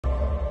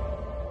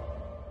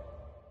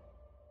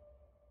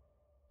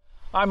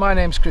Hi, my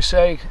name's Chris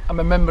Haig. I'm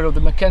a member of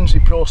the Mackenzie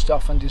Pro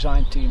Staff and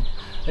Design team,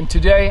 and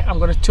today I'm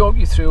going to talk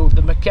you through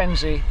the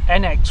Mackenzie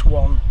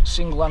NX1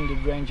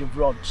 single-handed range of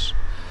rods.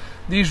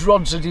 These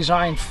rods are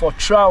designed for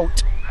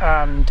trout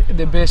and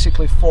they're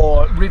basically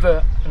for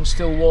river and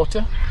still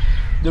water.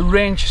 The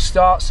range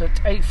starts at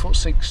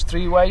 8'6"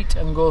 3 weight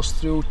and goes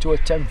through to a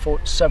 10'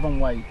 7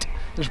 weight.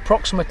 There's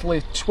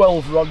approximately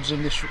 12 rods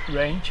in this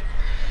range.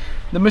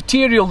 The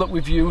material that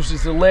we've used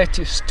is the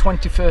latest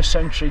 21st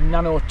century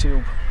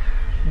nanotube.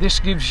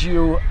 This gives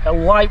you a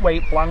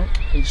lightweight blank.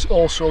 It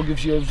also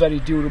gives you a very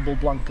durable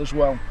blank as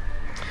well.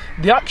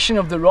 The action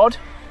of the rod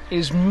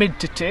is mid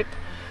to tip,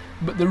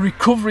 but the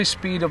recovery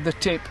speed of the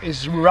tip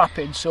is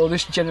rapid, so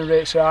this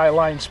generates a high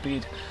line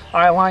speed.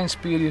 High line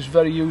speed is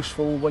very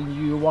useful when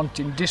you're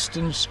wanting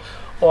distance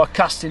or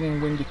casting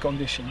in windy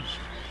conditions.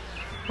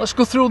 Let's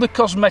go through the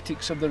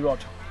cosmetics of the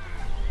rod.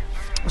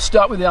 Let's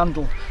start with the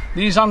handle.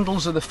 These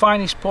handles are the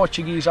finest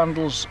Portuguese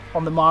handles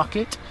on the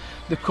market.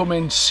 They come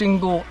in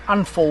single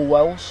and full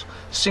wells.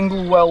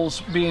 Single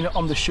wells being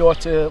on the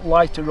shorter,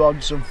 lighter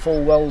rods, and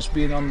full wells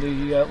being on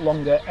the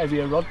longer,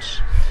 heavier rods.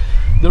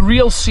 The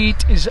reel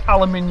seat is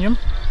aluminium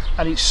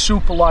and it's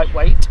super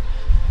lightweight.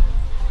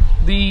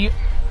 The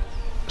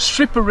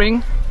stripper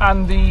ring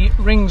and the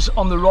rings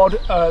on the rod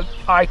are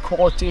high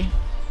quality,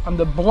 and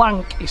the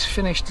blank is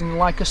finished in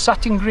like a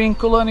satin green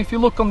colour, and if you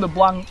look on the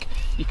blank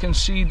you can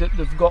see that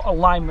they've got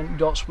alignment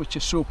dots which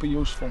are super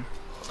useful.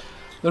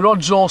 The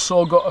rod's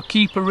also got a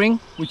keeper ring,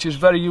 which is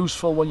very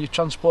useful when you're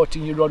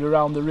transporting your rod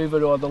around the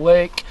river or the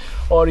lake,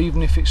 or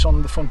even if it's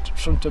on the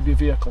front of your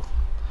vehicle.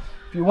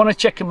 If you want to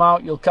check them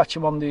out, you'll catch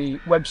them on the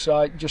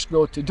website. Just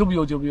go to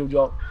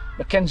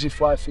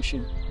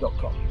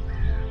www.mackenzieflyfishing.com.